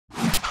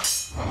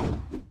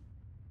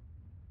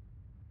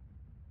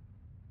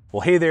Well,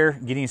 hey there,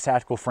 Gideon's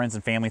Tactical friends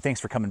and family. Thanks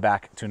for coming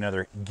back to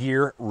another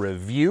gear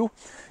review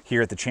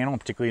here at the channel,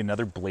 and particularly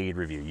another blade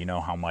review. You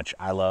know how much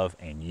I love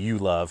and you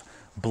love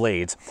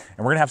blades.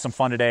 And we're gonna have some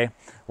fun today.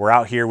 We're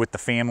out here with the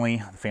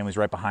family. The family's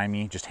right behind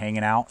me, just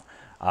hanging out.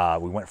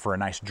 We went for a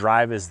nice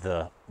drive as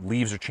the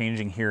leaves are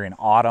changing here in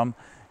autumn,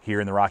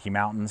 here in the Rocky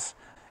Mountains.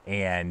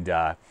 And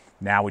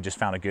now we just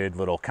found a good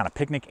little kind of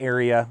picnic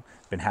area.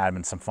 Been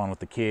having some fun with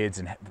the kids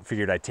and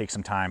figured I'd take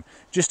some time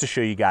just to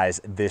show you guys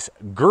this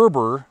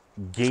Gerber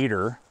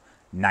Gator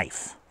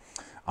knife.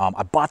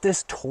 I bought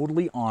this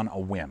totally on a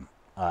whim.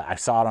 I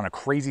saw it on a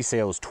crazy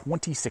sale. It was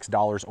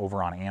 $26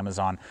 over on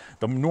Amazon.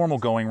 The normal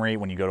going rate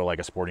when you go to like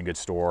a sporting goods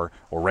store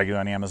or regular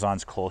on Amazon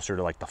is closer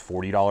to like the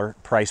 $40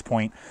 price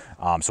point.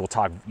 So we'll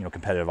talk,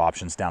 competitive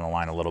options down the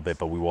line a little bit,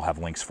 but we will have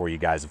links for you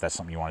guys if that's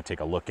something you want to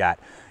take a look at.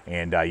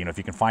 And if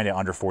you can find it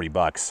under 40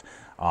 bucks,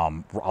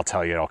 I'll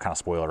tell you, I'll kind of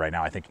spoil it right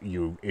now. I think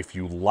if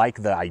you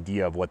like the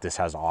idea of what this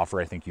has to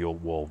offer, I think you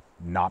will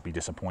not be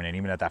disappointed.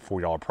 Even at that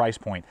 $40 price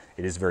point,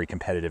 it is very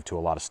competitive to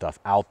a lot of stuff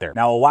out there.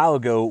 Now, a while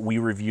ago, we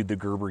reviewed the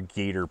Gerber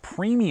Gator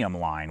Premium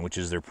line, which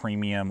is their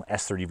premium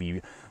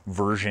S30V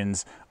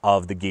versions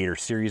of the Gator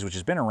series, which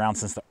has been around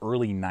since the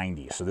early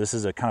 90s. So this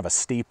is a kind of a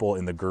staple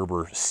in the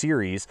Gerber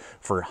series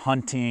for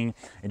hunting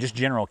and just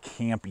general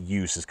camp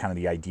use is kind of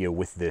the idea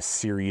with this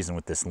series and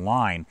with this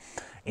line.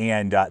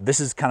 And this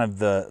is kind of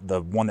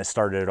the one that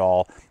started it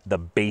all, the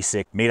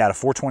basic, made out of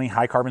 420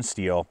 high carbon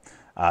steel,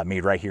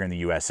 made right here in the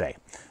USA.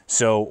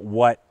 So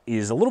what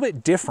is a little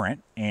bit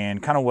different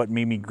and kind of what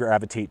made me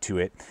gravitate to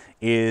it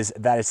is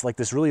that it's like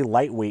this really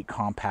lightweight,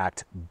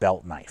 compact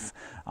belt knife.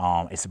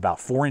 It's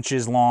about 4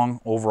 inches long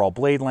overall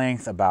blade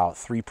length, about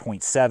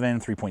 3.7,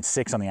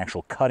 3.6 on the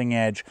actual cutting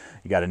edge.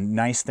 You got a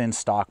nice thin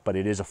stock, but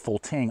it is a full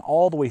tang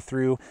all the way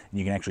through, and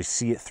you can actually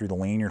see it through the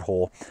lanyard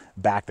hole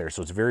back there.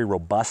 So it's very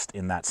robust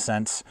in that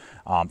sense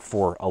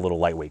for a little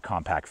lightweight,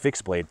 compact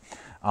fixed blade.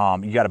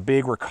 You got a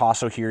big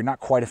ricasso here, not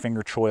quite a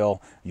finger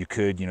choil. You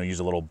could, use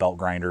a little belt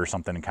grinder or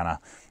something and kind of,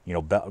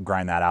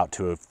 grind that out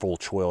to a full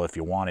choil if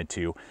you wanted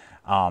to.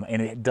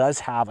 And it does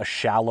have a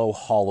shallow,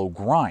 hollow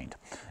grind.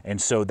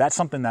 And so that's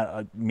something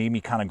that made me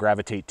kind of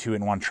gravitate to it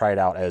and want to try it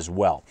out as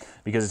well,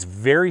 because it's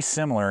very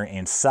similar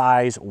in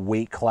size,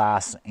 weight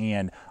class,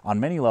 and on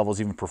many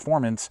levels, even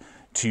performance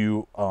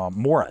to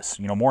Moras,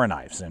 Mora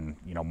knives. And,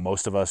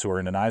 most of us who are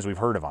into knives, we've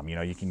heard of them.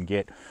 You can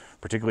get,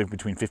 particularly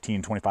between 15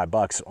 and 25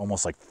 bucks,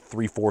 almost like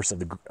 3/4 of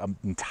the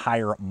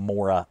entire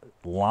Mora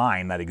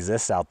line that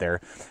exists out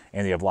there.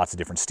 And they have lots of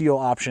different steel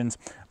options,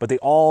 but they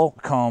all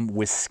come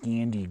with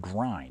Scandi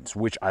grinds,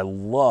 which I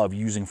love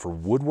using for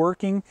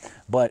woodworking,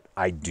 but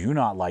I do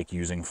not like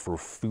using for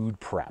food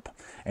prep.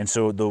 And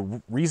so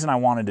the reason I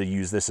wanted to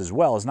use this as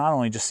well is not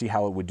only just see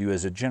how it would do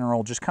as a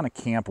general, just kind of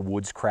camp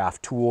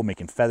woodscraft tool,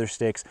 making feather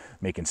sticks,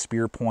 making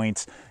spear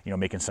points,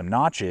 making some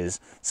notches,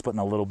 splitting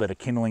a little bit of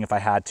kindling if I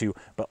had to,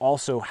 but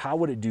also how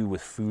would it do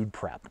with food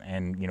prep?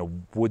 And,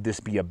 would this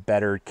be a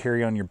better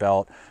carry on your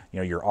belt?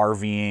 You're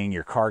RVing,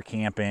 you're car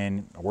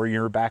camping, or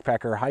you're a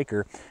backpacker or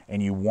hiker,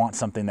 and you want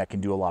something that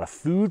can do a lot of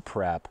food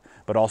prep,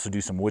 but also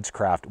do some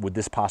woodscraft. Would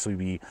this possibly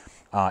be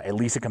at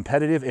least a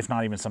competitive, if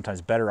not even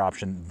sometimes better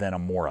option than a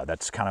Mora?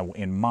 That's kind of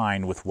in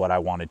mind with what I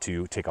wanted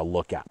to take a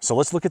look at. So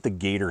let's look at the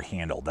Gator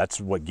handle.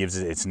 That's what gives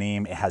it its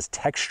name. It has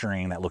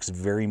texturing that looks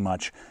very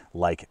much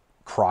like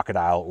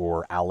crocodile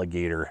or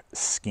alligator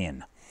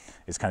skin.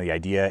 It's kind of the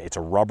idea. It's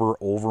a rubber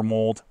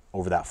overmold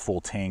over that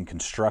full tang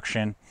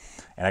construction.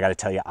 And I got to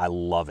tell you, I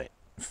love it.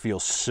 It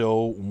feels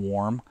so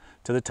warm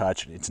to the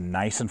touch. It's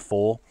nice and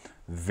full,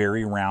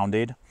 very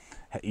rounded.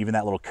 Even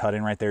that little cut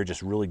in right there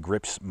just really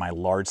grips my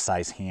large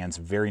size hands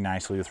very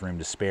nicely with room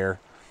to spare.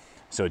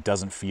 So it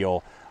doesn't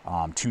feel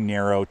too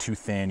narrow, too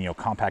thin.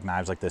 Compact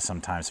knives like this,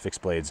 sometimes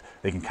fixed blades,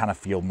 they can kind of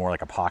feel more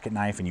like a pocket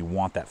knife, and you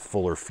want that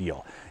fuller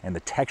feel. And the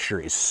texture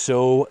is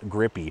so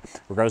grippy,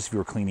 regardless if you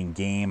were cleaning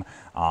game,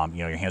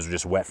 your hands are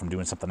just wet from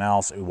doing something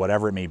else,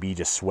 whatever it may be,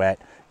 just sweat,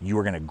 you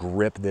are gonna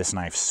grip this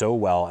knife so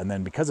well. And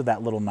then because of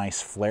that little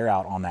nice flare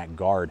out on that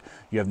guard,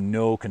 you have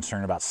no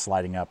concern about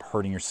sliding up,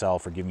 hurting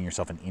yourself, or giving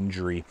yourself an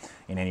injury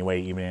in any way,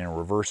 even in a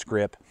reverse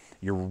grip.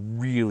 You're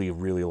really,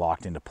 really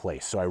locked into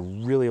place. So I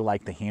really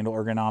like the handle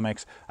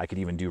ergonomics. I could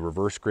even do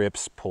reverse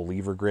grips, pull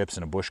lever grips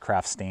in a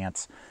bushcraft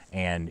stance,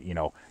 and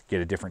get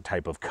a different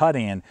type of cut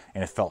in,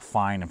 and it felt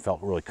fine and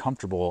felt really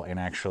comfortable. And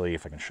actually,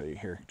 if I can show you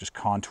here, just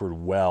contoured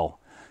well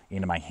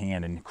into my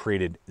hand and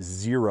created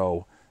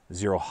zero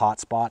hot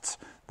spots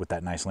with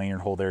that nice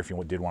lanyard hole there if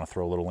you did want to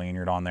throw a little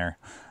lanyard on there.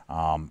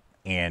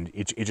 And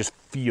it just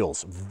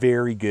feels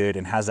very good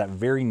and has that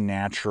very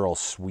natural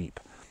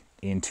sweep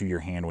into your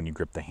hand when you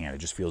grip the hand. It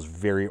just feels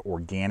very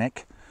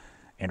organic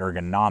and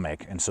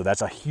ergonomic, and so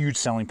that's a huge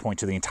selling point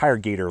to the entire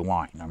Gator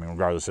line. I mean,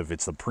 regardless if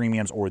it's the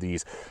premiums or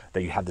these,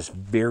 that you have this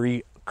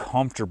very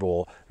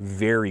comfortable,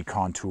 very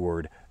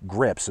contoured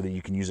grip so that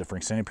you can use it for an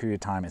extended period of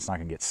time. It's not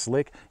gonna get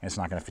slick, and it's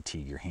not gonna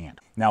fatigue your hand.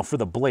 Now for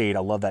the blade, I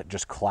love that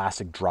just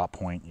classic drop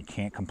point. You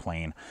can't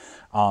complain.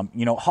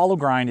 Hollow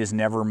grind is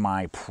never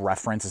my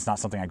preference. It's not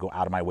something I go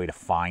out of my way to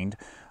find,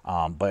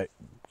 but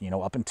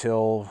up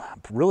until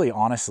really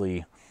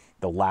honestly,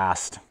 the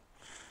last,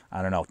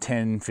 I don't know,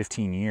 10,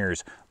 15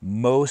 years,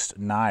 most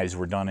knives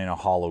were done in a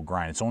hollow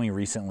grind. It's only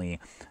recently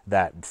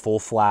that full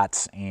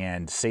flats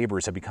and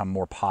sabers have become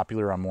more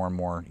popular on more and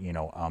more,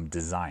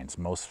 designs.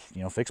 Most,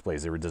 fixed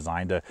blades, they were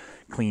designed to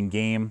clean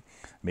game,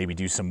 maybe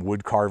do some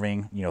wood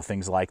carving,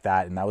 things like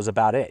that. And that was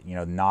about it.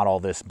 Not all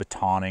this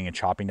batoning and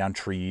chopping down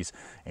trees.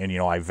 And,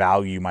 I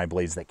value my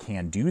blades that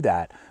can do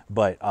that,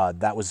 but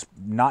that was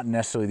not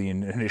necessarily the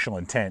initial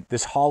intent.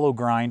 This hollow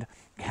grind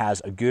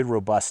has a good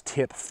robust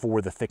tip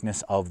for the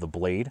thickness of the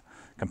blade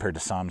compared to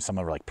some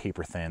are like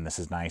paper thin. This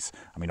is nice.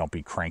 I mean, don't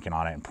be cranking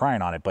on it and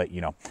prying on it, but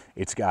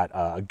it's got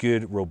a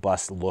good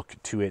robust look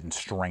to it and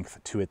strength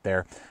to it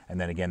there.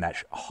 And then again, that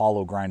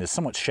hollow grind is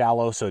somewhat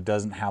shallow, so it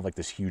doesn't have like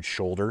this huge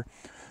shoulder.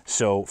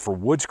 So for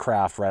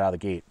woodscraft right out of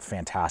the gate,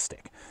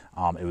 fantastic.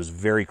 It was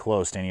very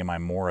close to any of my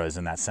Moras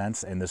in that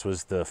sense, and this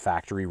was the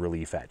factory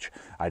relief edge.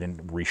 I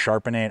didn't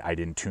resharpen it, I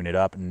didn't tune it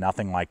up,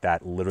 nothing like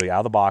that. Literally out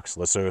of the box,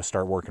 let's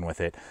start working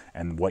with it,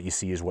 and what you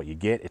see is what you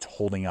get. It's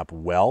holding up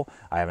well.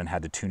 I haven't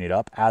had to tune it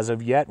up as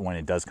of yet. When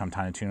it does come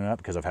time to tune it up,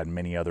 because I've had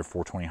many other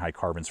 420 high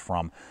carbons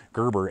from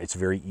Gerber, it's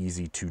very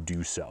easy to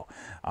do so.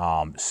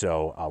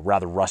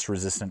 Rather rust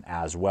resistant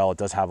as well. It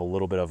does have a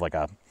little bit of like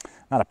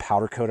not a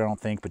powder coat, I don't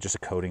think, but just a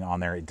coating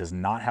on there. It does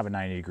not have a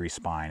 90-degree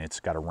spine.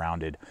 It's got a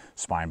rounded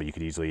spine, but you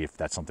could easily, if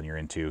that's something you're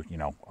into,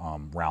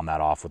 round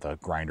that off with a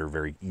grinder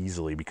very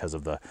easily because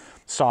of the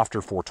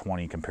softer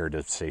 420 compared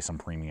to, say, some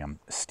premium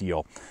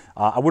steel.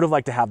 I would have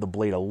liked to have the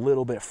blade a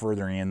little bit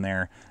further in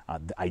there.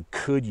 I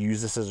could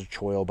use this as a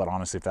choil, but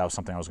honestly, if that was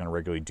something I was going to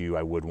regularly do,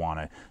 I would want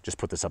to just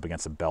put this up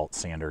against a belt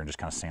sander and just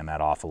kind of sand that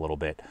off a little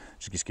bit.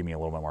 Just give me a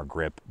little bit more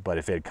grip. But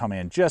if it had come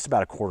in just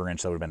about a 1/4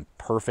 inch, that would have been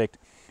perfect.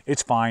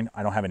 It's fine.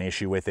 I don't have an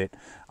issue with it.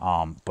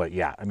 But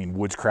yeah, I mean,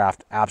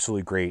 woodscraft,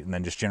 absolutely great. And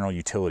then just general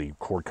utility,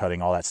 cord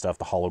cutting, all that stuff.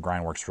 The hollow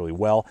grind works really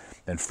well.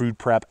 Then food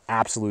prep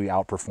absolutely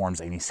outperforms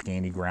any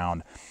Scandi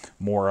ground,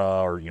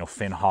 Mora, or,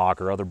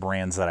 Finhawk, or other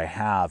brands that I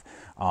have,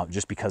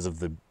 just because of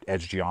the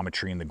edge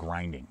geometry and the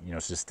grinding.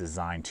 It's just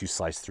designed to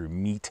slice through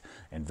meat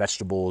and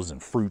vegetables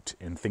and fruit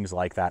and things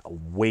like that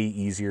way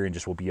easier, and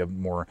just will be a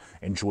more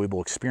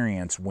enjoyable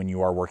experience when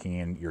you are working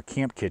in your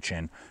camp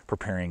kitchen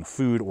preparing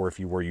food, or if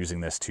you were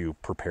using this to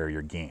prepare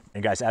your game.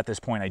 And guys, at this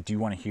point, I do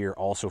want to hear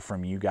also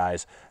from you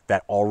guys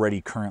that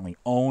already currently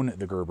own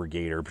the Gerber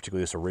Gator,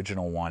 particularly this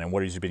original one, and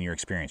what has been your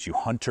experience? You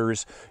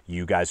hunters,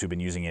 you guys who've been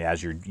using it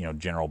as your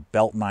general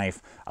belt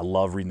knife. I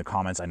love reading the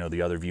comments. I know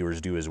the other viewers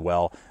do as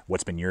well.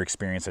 What's been your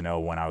experience? I know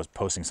when I was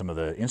posting some of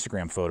the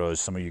Instagram photos,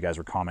 some of you guys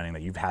were commenting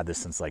that you've had this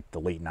since like the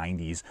late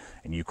 90s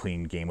and you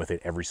clean game with it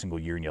every single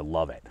year and you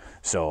love it.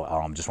 So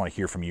just want to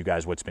hear from you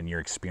guys what's been your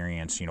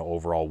experience,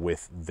 overall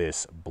with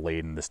this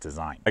blade and this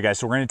design. All right, guys,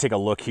 so we're going to take a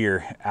look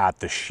here at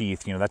the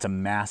sheath. That's a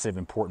massive,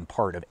 important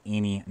part of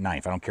any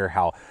knife. I don't care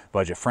how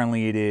budget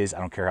friendly it is. I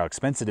don't care how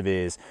expensive it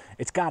is.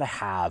 It's got to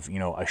have,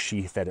 a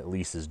sheath that at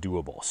least is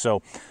doable.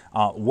 So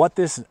what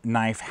this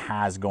knife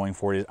has going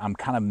for it is I'm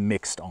kind of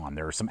mixed on.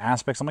 There are some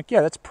aspects I'm like,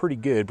 yeah, that's pretty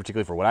good,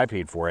 particularly for what I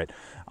paid for it.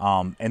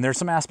 And there's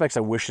some aspects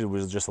I wish it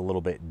was just a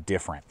little bit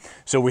different.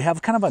 So we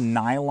have kind of a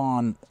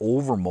nylon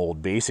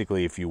overmold,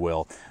 basically, if you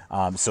will.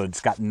 So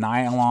it's got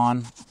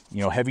nylon,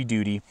 heavy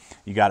duty.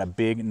 You got a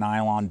big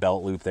nylon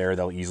belt loop there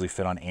that'll easily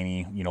fit on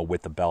any,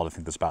 width of belt. I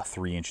think that's about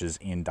 3 inches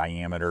in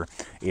diameter.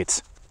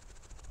 It's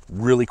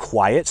really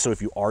quiet, so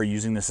if you are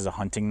using this as a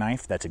hunting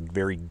knife, that's a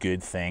very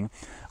good thing.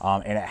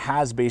 And it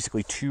has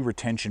basically 2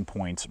 retention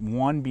points,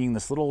 one being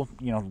this little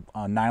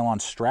nylon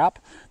strap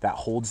that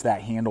holds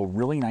that handle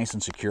really nice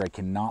and secure. I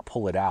cannot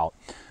pull it out.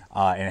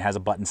 And it has a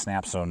button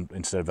snap so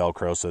instead of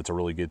Velcro, so it's a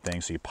really good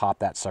thing. So you pop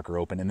that sucker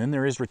open, and then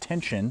there is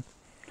retention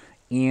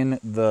in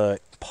the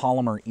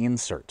polymer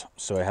insert.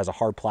 So it has a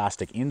hard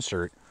plastic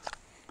insert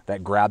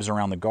that grabs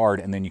around the guard,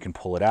 and then you can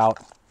pull it out,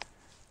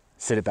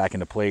 sit it back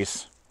into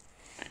place,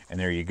 and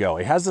there you go.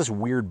 It has this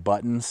weird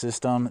button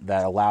system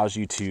that allows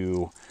you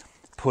to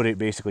put it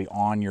basically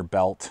on your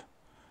belt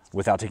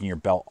without taking your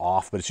belt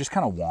off, but it's just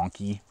kind of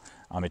wonky.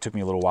 It took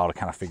me a little while to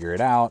kind of figure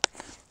it out.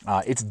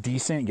 It's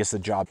decent, it gets the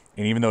job.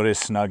 And even though it is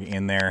snug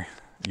in there,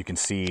 you can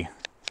see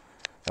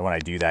that when I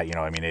do that,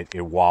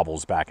 it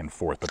wobbles back and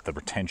forth, but the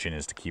retention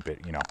is to keep it,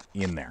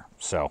 in there.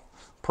 So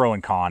pro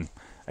and con.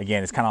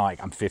 Again, it's kind of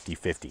like I'm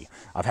 50-50.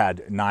 I've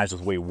had knives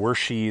with way worse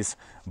sheaths,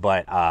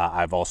 but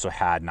I've also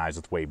had knives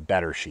with way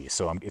better sheaths.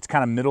 So it's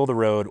kind of middle of the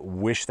road.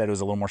 Wish that it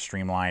was a little more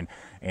streamlined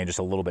and just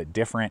a little bit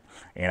different.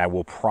 And I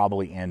will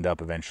probably end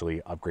up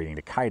eventually upgrading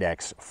to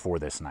Kydex for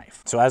this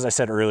knife. So as I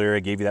said earlier, I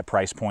gave you that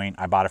price point.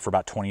 I bought it for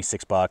about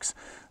 26 bucks.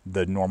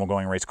 The normal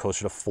going rate's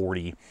closer to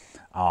 40.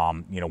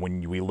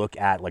 When we look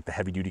at like the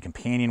heavy duty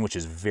companion, which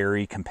is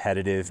very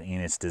competitive in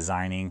its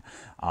designing,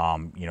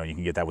 you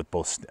can get that with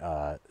both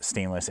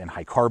stainless and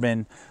high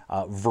carbon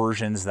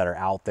versions that are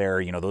out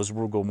there. Those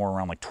will go more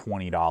around like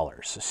 $20.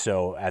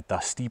 So at the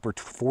steeper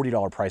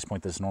 $40 price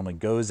point this normally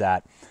goes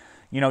at,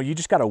 you know, you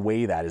just got to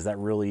weigh that. Is that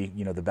really,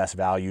 you know, the best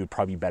value? It'd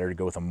probably be better to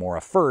go with a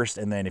Mora first.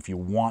 And then if you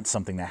want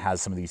something that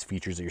has some of these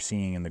features that you're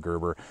seeing in the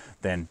Gerber,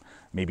 then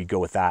maybe go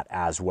with that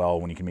as well,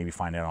 when you can maybe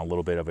find it on a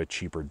little bit of a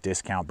cheaper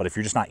discount. But if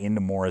you're just not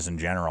into Moras in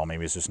general,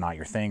 maybe it's just not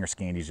your thing, or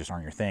Scandies just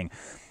aren't your thing,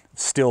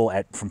 still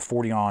at from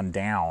 40 on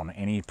down,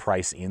 any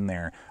price in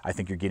there, I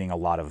think you're getting a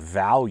lot of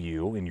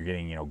value, and you're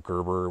getting, you know,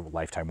 Gerber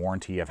lifetime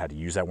warranty. I've had to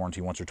use that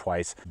warranty once or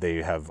twice.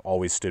 They have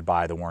always stood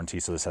by the warranty,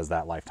 so this has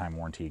that lifetime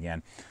warranty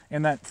again.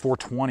 And that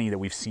 420 that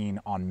we've seen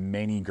on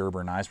many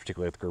Gerber knives,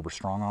 particularly with Gerber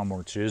Strong Arm,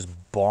 which is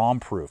bomb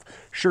proof.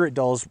 Sure, it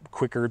dulls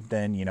quicker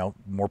than, you know,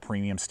 more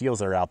premium steels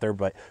that are out there,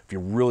 but if you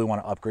really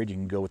want to upgrade, you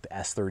can go with the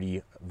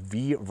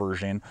S30V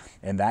version,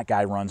 and that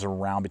guy runs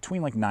around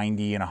between like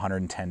 $90 and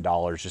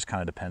 $110. Just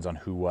kind of depends on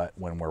who, what,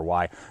 when, where,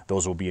 why.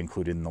 Those will be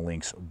included in the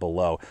links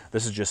below.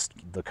 This is just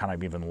the kind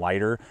of even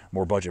lighter,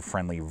 more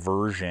budget-friendly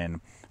version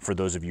for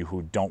those of you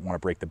who don't want to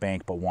break the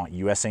bank but want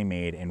USA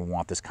made and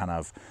want this kind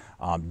of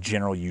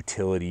general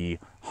utility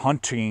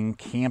hunting,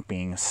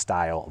 camping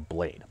style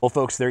blade. Well,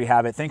 folks, there you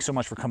have it. Thanks so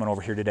much for coming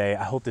over here today.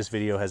 I hope this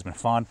video has been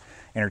fun,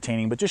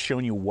 entertaining, but just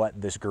showing you what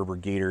this Gerber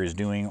Gator is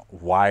doing,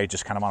 why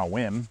just kind of on a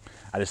whim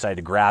I decided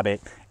to grab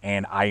it,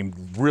 and I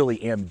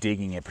really am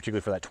digging it,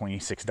 particularly for that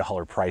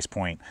 $26 price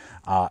point.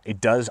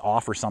 It does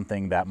offer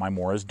something that my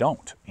Moras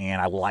don't,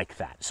 and I like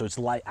that. So it's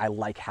like, I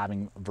like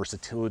having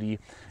versatility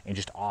and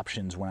just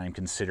options when I'm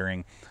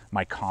considering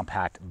my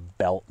compact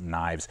belt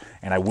knives,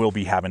 and I will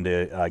be having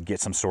to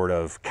get some sort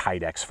of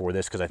kydex for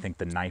this, because I think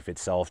the knife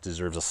itself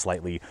deserves a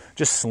slightly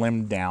just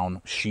slimmed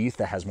down sheath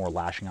that has more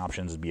lashing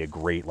options. It'd be a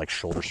great like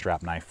shoulder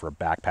strap knife for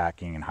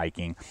backpacking and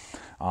hiking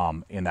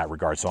in that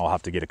regard. So I'll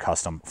have to get a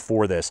custom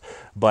for this.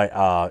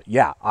 But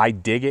yeah, I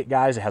dig it,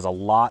 guys. It has a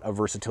lot of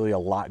versatility, a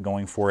lot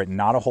going for it,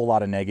 not a whole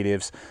lot of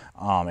negatives.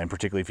 And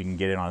particularly if you can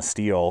get it on a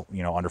steel,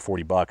 you know, under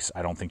 40 bucks,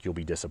 I don't think you'll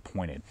be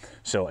disappointed.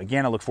 So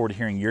again, I look forward to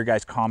hearing your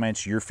guys'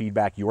 comments, your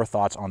feedback, your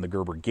thoughts on the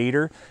Gerber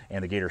Gator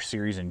and the Gator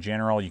series in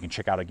general. You can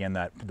check out again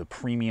the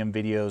premium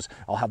videos.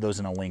 I'll have those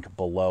in a link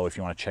below if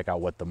you want to check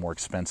out what the more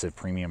expensive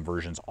premium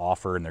versions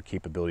offer and their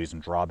capabilities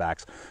and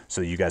drawbacks,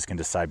 so that you guys can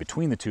decide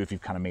between the two if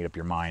you've kind of made up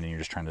your mind and you're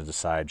just trying to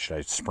decide, should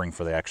I spring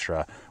for the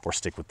extra or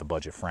stick with the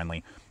budget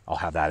friendly. I'll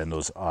have that in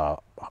those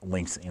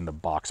links in the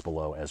box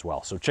below as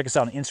well. So check us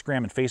out on Instagram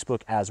and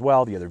Facebook as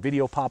well. The other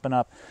video popping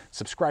up.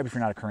 Subscribe if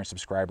you're not a current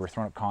subscriber.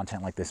 Throwing up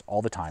content like this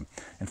all the time.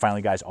 And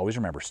finally, guys, always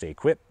remember, stay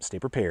equipped, stay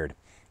prepared,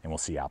 and we'll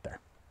see you out there.